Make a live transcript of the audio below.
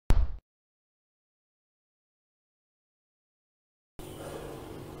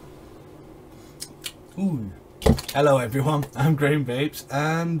Ooh. Hello everyone, I'm Graham Vapes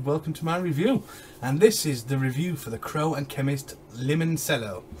and welcome to my review. And this is the review for the Crow and Chemist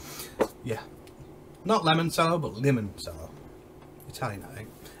Limoncello. Yeah, not Limoncello but Limoncello. Italian I think.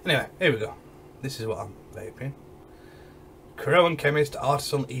 Anyway, here we go. This is what I'm vaping. Crow and Chemist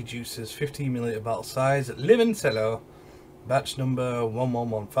Artisanal E-Juices 15ml bottle size Limoncello. Batch number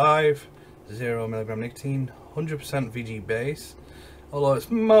 1115. 0mg nicotine. 100% VG base. Although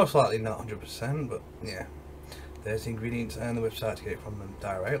it's most likely not 100%, but yeah. There's the ingredients and the website to get it from them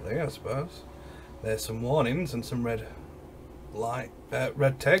directly, I suppose. There's some warnings and some red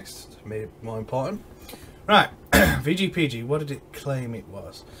text, made it more important. Right, VGPG, what did it claim it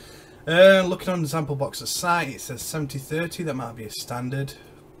was? Looking on the sample box of site, it says 70-30, that might be a standard.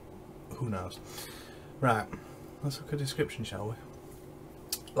 Who knows? Right, let's look at the description, shall we?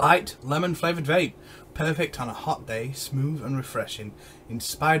 Light, lemon flavoured vape. Perfect on a hot day, smooth and refreshing.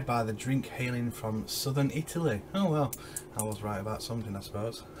 Inspired by the drink hailing from southern Italy. Oh well, I was right about something, I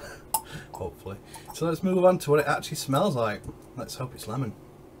suppose. Hopefully. So let's move on to what it actually smells like. Let's hope it's lemon.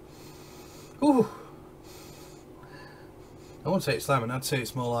 Ooh. I wouldn't say it's lemon, I'd say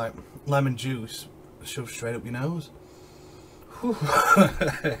it's more like lemon juice shoved straight up your nose.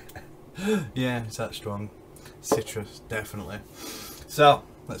 Yeah, it's that strong. Citrus, definitely. So,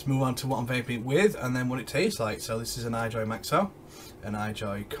 let's move on to what I'm vaping with and then what it tastes like. So this is an IJOY MAXO, an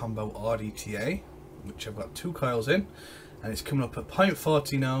IJOY combo RDTA, which I've got 2 coils in, and it's coming up at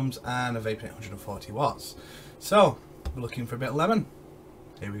 0.14 ohms and I'm vaping at 140 watts. So, we're looking for a bit of lemon.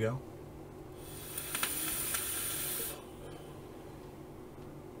 Here we go.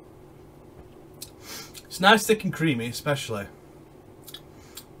 It's nice, thick and creamy, especially.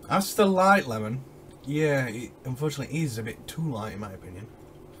 As the light lemon, yeah, it unfortunately is a bit too light in my opinion.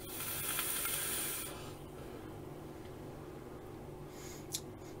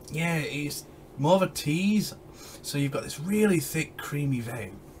 Yeah, it's more of a tease. So you've got this really thick, creamy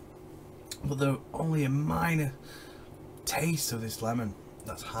vape, but there's only a minor taste of this lemon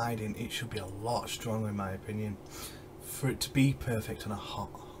that's hiding. It should be a lot stronger in my opinion for it to be perfect on a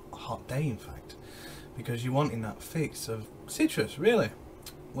hot day, in fact, because you're wanting that fix of citrus, really.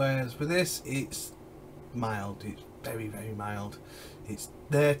 Whereas with this, it's mild. It's very, very mild. It's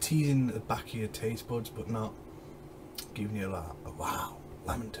there teasing the back of your taste buds, but not giving you a wow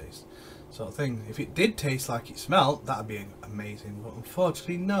lemon taste sort of thing. If it did taste like it smelled, that'd be amazing, but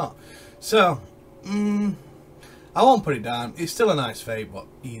unfortunately not. So I won't put it down. It's still a nice vape, but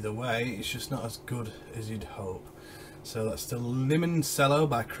either way, it's just not as good as you'd hope. So that's the Limoncello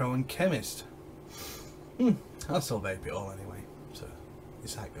by Crow and Chemist. I'll still vape it all anyway, so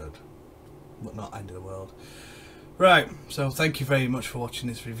it's that good, but not end of the world. Right, so thank you very much for watching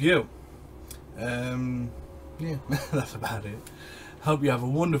this review. Yeah, that's about it. Hope you have a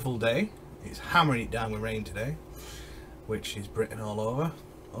wonderful day. It's hammering it down with rain today, which is Britain all over.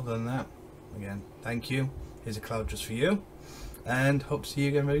 Other than that, again, thank you. Here's a cloud just for you, and hope to see you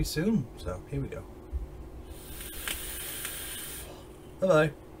again very soon. So here we go. Bye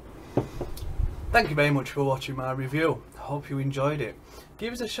bye. Thank you very much for watching my review. Hope you enjoyed it.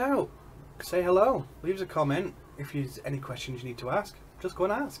 Give us a shout, say hello, leave us a comment. If there's any questions you need to ask, just go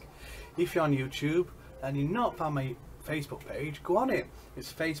and ask. If you're on YouTube and you've not found my Facebook page, go on it.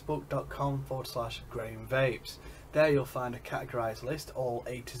 It's facebook.com/Graham Vapes. There you'll find a categorized list, all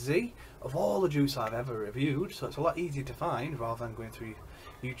A to Z, of all the juice I've ever reviewed, so it's a lot easier to find rather than going through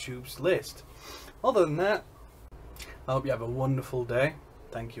YouTube's list. Other than that, I hope you have a wonderful day.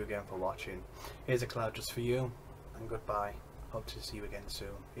 Thank you again for watching. Here's a cloud just for you, and goodbye. Hope to see you again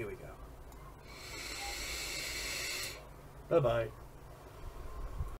soon. Here we go. Bye bye.